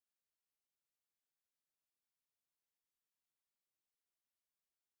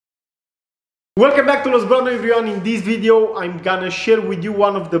Welcome back to Lo Sbrano, everyone. In this video I'm gonna share with you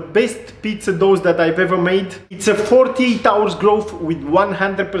one of the best pizza doughs that I've ever made. It's a 48 hours growth with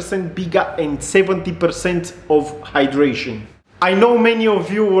 100% Biga and 70% of hydration. I know many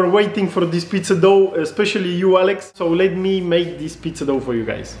of you were waiting for this pizza dough, especially you, Alex, so let me make this pizza dough for you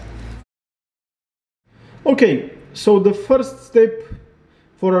guys. Okay, so the first step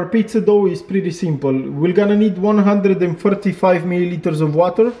for our pizza dough is pretty simple. We're gonna need 135 milliliters of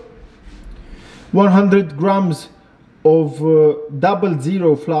water, 100 grams of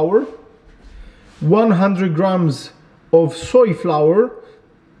 00 flour, 100 grams of soy flour,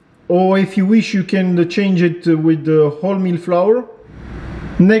 or if you wish you can change it with wholemeal flour.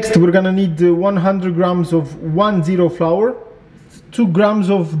 Next we're gonna need 100 grams of 10 flour, 2 grams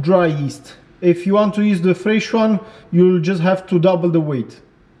of dry yeast. If you want to use the fresh one, you'll just have to double the weight,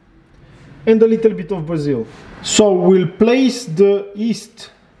 and a little bit of basil. So we'll place the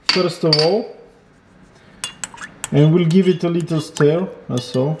yeast first of all, and we'll give it a little stir, as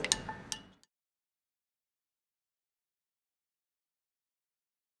so.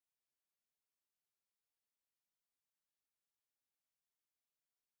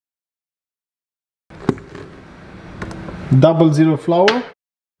 Double-zero flour,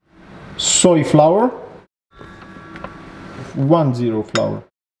 soy flour, 10 flour.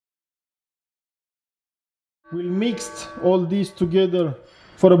 We'll mix all these together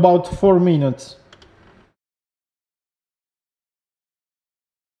for about 4 minutes.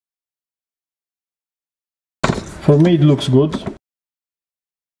 For me it looks good.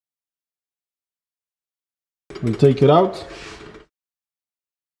 We'll take it out.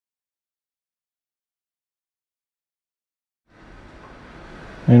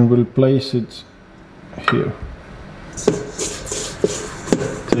 And we'll place it here.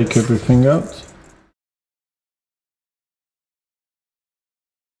 Take everything out.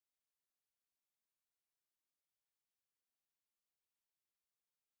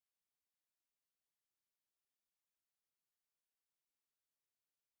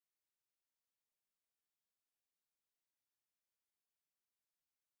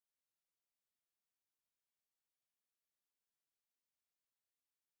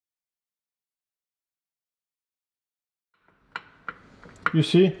 You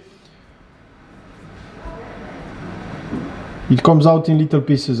see, it comes out in little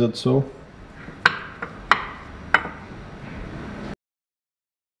pieces, that's so.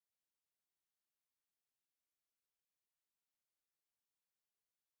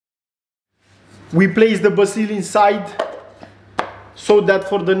 We place the basil inside so that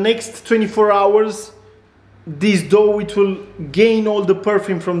for the next 24 hours this dough, it will gain all the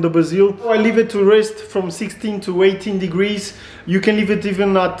perfume from the basil. I leave it to rest from 16 to 18 degrees. You can leave it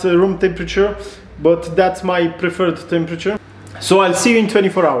even at room temperature, but that's my preferred temperature. So I'll see you in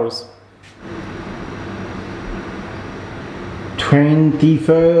 24 hours.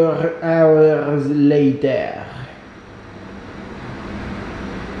 24 hours later.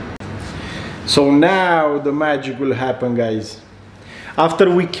 So now the magic will happen, guys.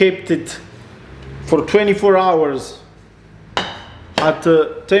 After we kept it for 24 hours at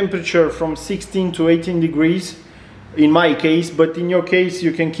a temperature from 16 to 18 degrees in my case, but in your case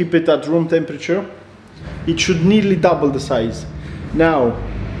you can keep it at room temperature. It should nearly double the size. Now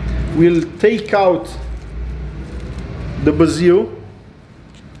we'll take out the basil.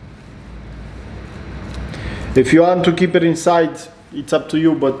 If you want to keep it inside, it's up to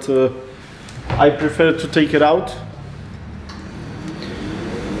you, but I prefer to take it out.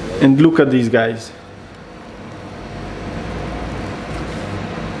 And look at these guys.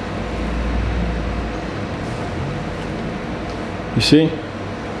 You see?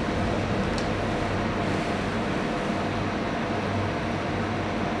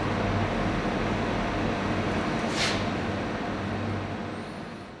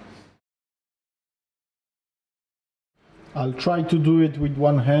 I'll try to do it with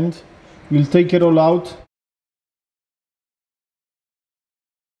one hand. We'll take it all out.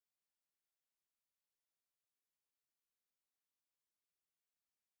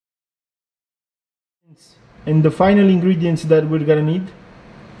 And the final ingredients that we're gonna need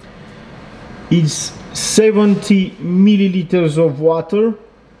is 70 milliliters of water,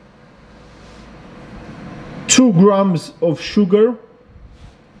 2 grams of sugar,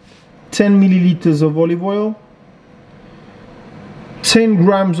 10 milliliters of olive oil, 10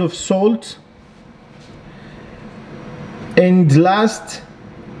 grams of salt, and last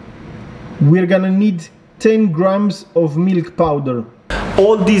we're gonna need 10 grams of milk powder.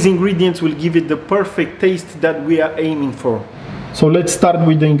 All these ingredients will give it the perfect taste that we are aiming for. So let's start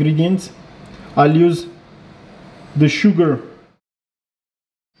with the ingredients. I'll use the sugar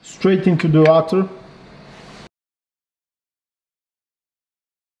straight into the water.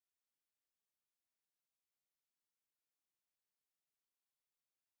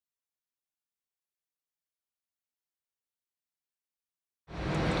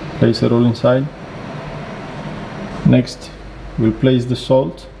 Place it all inside. Next, we'll place the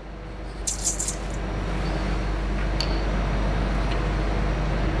salt.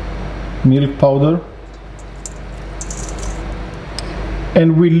 Milk powder.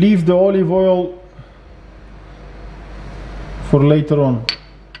 And we leave the olive oil for later on.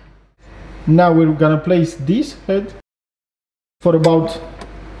 Now we're gonna place this head for about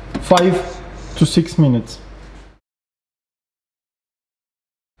 5 to 6 minutes.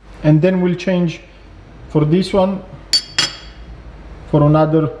 And then we'll change for this one for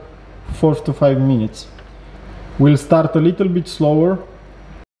another 4 to 5 minutes. We'll start a little bit slower.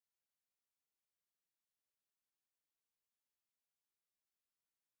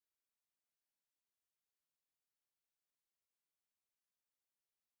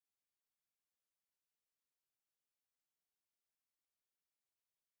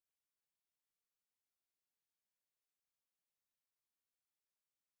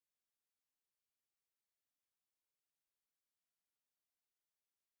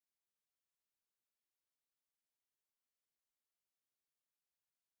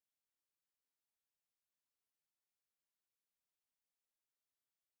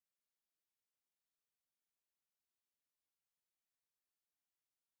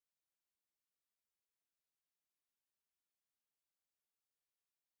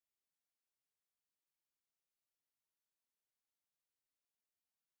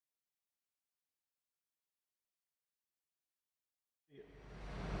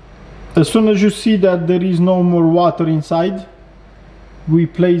 As soon as you see that there is no more water inside, we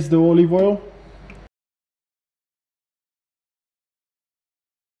place the olive oil.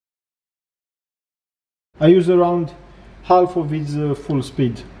 I use around half of its full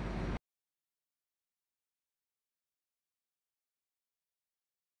speed.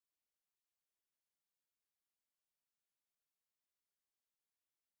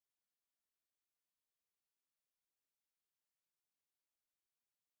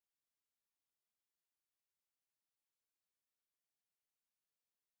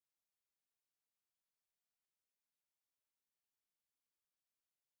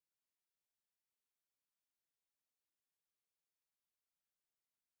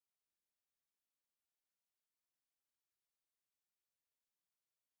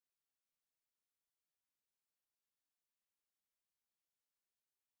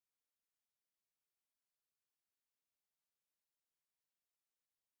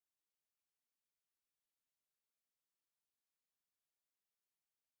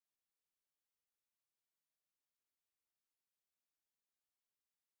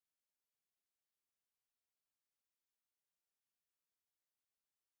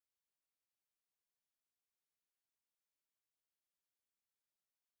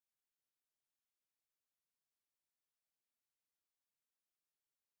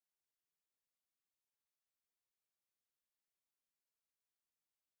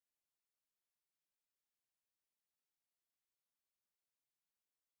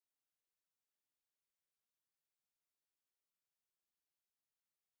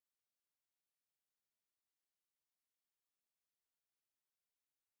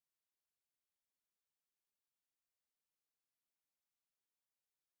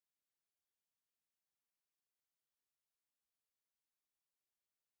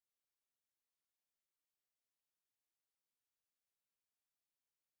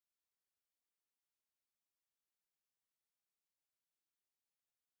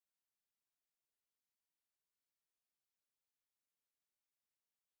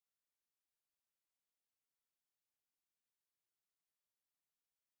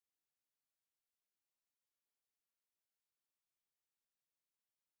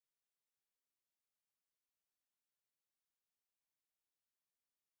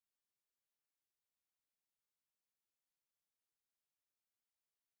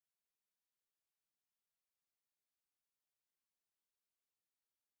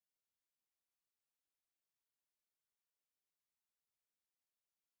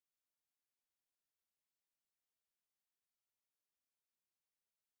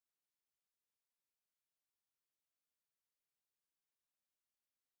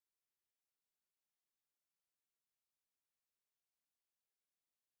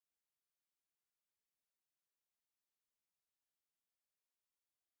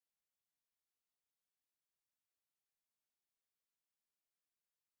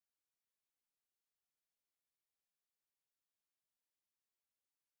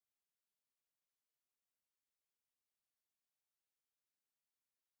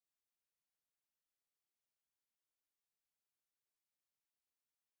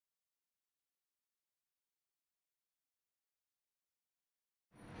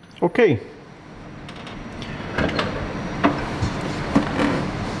 Okay.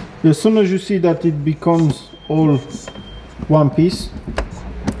 As soon as you see that it becomes all one piece,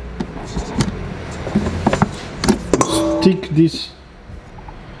 stick this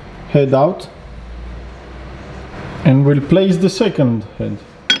head out and we'll place the second head.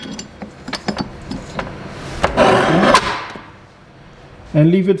 And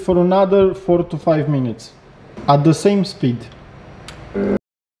leave it for another 4 to 5 minutes at the same speed.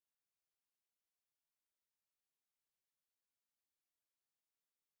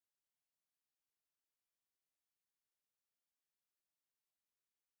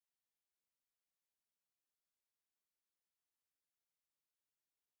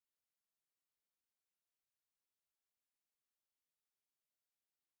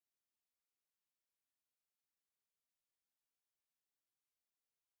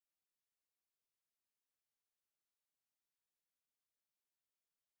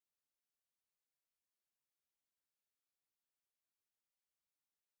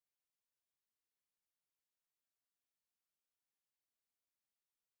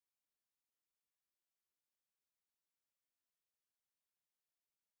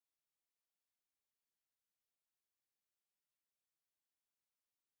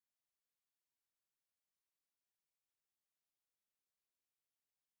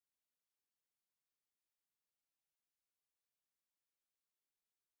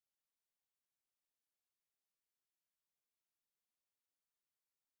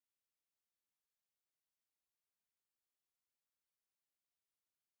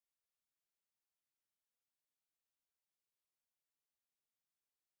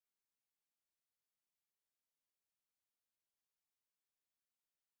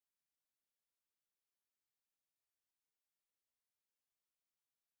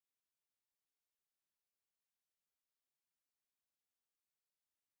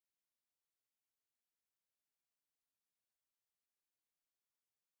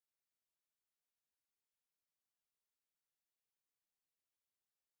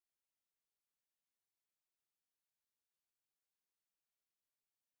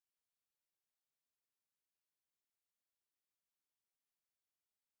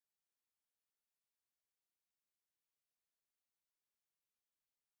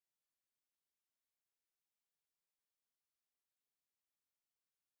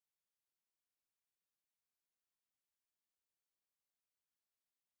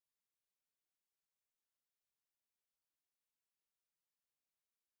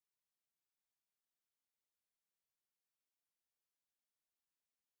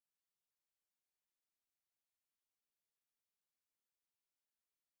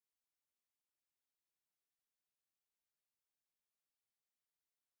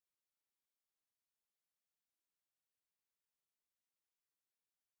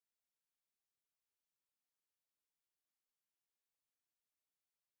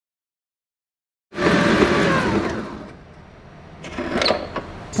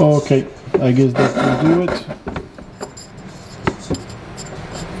 Okay, I guess that will do it.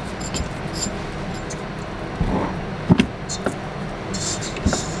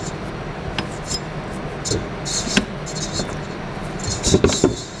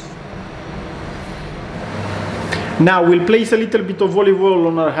 Now we'll place a little bit of olive oil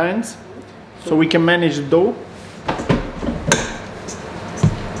on our hands so we can manage the dough.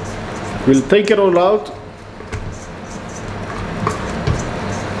 We'll take it all out.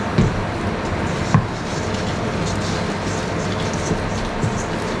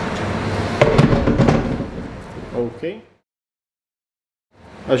 Okay.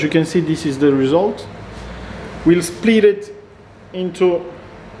 As you can see, this is the result. We'll split it into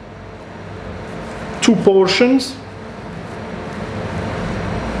 2 portions.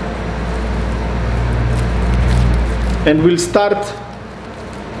 And we'll start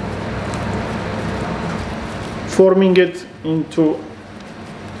forming it into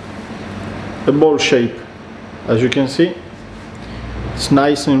a ball shape. As you can see, it's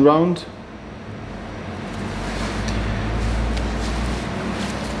nice and round.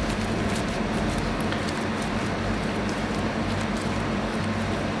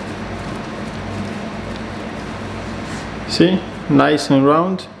 See, nice and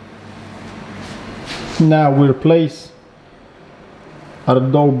round. Now we'll place our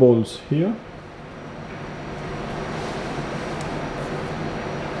dough balls here.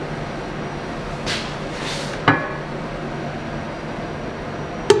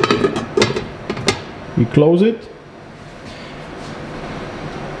 We close it.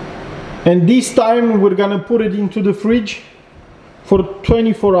 And this time we're gonna put it into the fridge for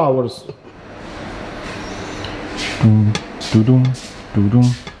 24 hours.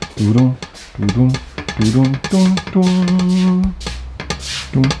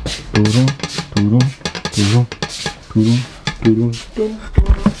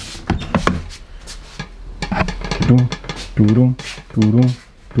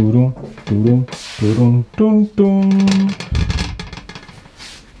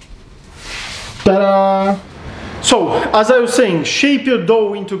 Ta-da! So, as I was saying, shape your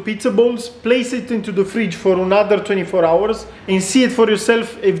dough into pizza balls, place it into the fridge for another 24 hours and see it for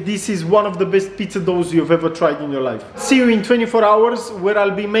yourself if this is one of the best pizza doughs you've ever tried in your life. See you in 24 hours where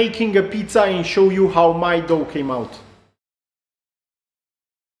I'll be making a pizza and show you how my dough came out.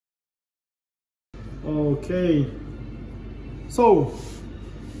 Okay, so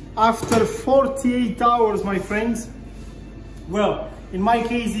after 48 hours, my friends, well, in my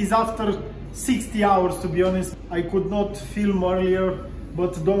case it's after 60 hours, to be honest. I could not film earlier,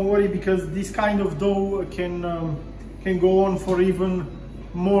 but don't worry, because this kind of dough can go on for even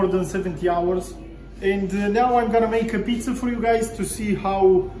more than 70 hours. And now I'm gonna make a pizza for you guys to see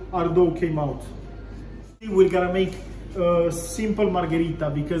how our dough came out. We're gonna make a simple margherita,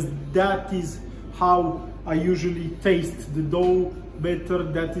 because that is how I usually taste the dough better.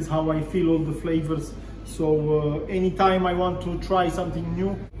 That is how I feel all the flavors. So anytime I want to try something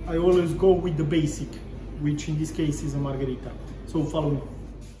new, I always go with the basic, which in this case is a margherita. So follow me.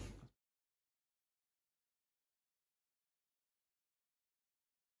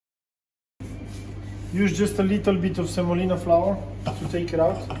 Use just a little bit of semolina flour to take it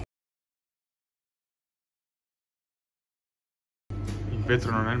out. Il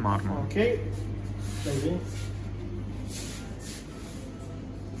vetro non è il marmo. Ok.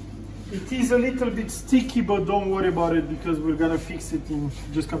 It is a little bit sticky, but don't worry about it, because we're gonna fix it in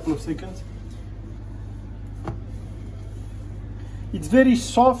just a couple of seconds. It's very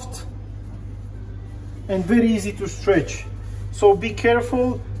soft and very easy to stretch. So be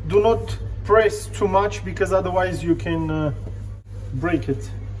careful, do not press too much, because otherwise you can break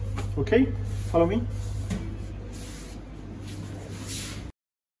it. Okay, follow me.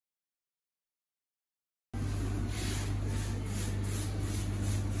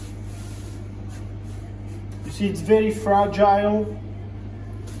 See, it's very fragile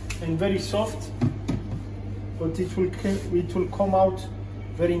and very soft, but it will come out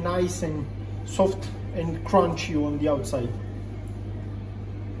very nice and soft and crunchy on the outside.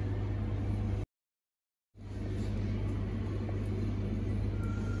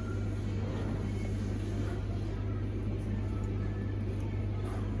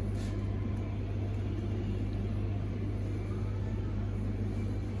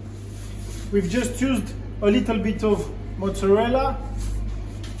 We've just used a little bit of mozzarella,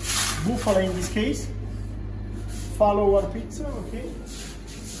 bufala in this case. Follow our pizza, ok?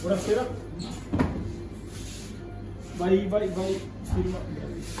 Buonasera. Vai, firma.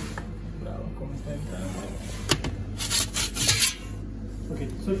 Bravo, come stai entrando? Ok,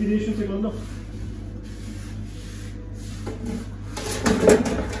 Sofì, 10 secondi.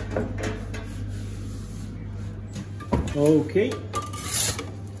 Ok.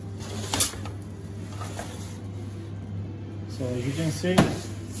 So as you can see,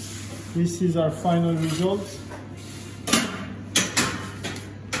 this is our final result.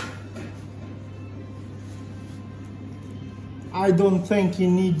 I don't think it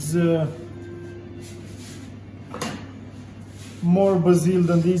needs more basil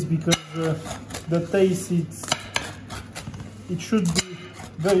than this, because the taste it should be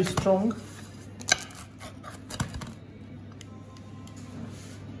very strong.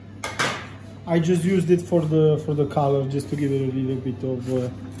 I just used it for the color, just to give it a little bit of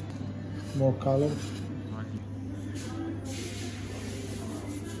more color.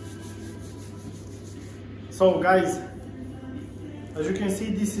 So guys, as you can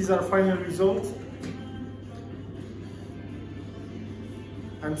see, this is our final result.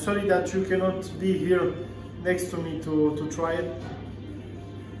 I'm sorry that you cannot be here next to me to try it.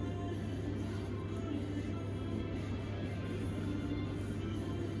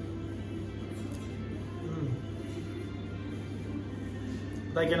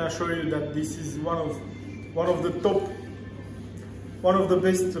 I can assure you that this is one of the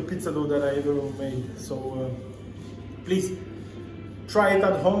best pizza dough that I ever made. So please try it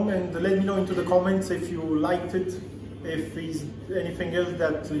at home and let me know into the comments if you liked it, if there's anything else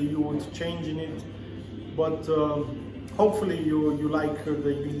that you would change in it. But hopefully you like the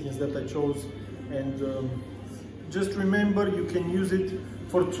ingredients that I chose, and just remember, you can use it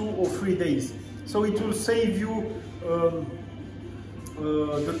for 2 or 3 days, so it will save you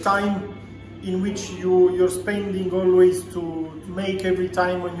the time in which you're spending always to make every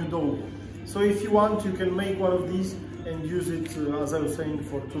time when you dough. So if you want, you can make one of these and use it, as I was saying,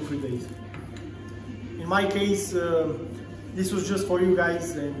 for 2-3 days. In my case, this was just for you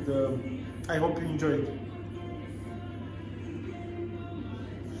guys, and I hope you enjoyed it.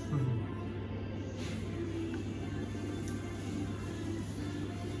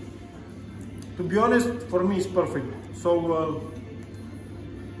 To be honest, for me it's perfect. So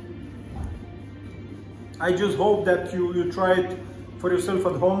I just hope that you try it for yourself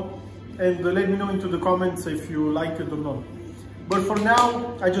at home, and let me know into the comments if you like it or not. But for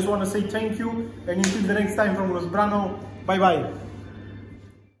now, I just want to say thank you, and until the next time from Lo Sbrano, bye bye.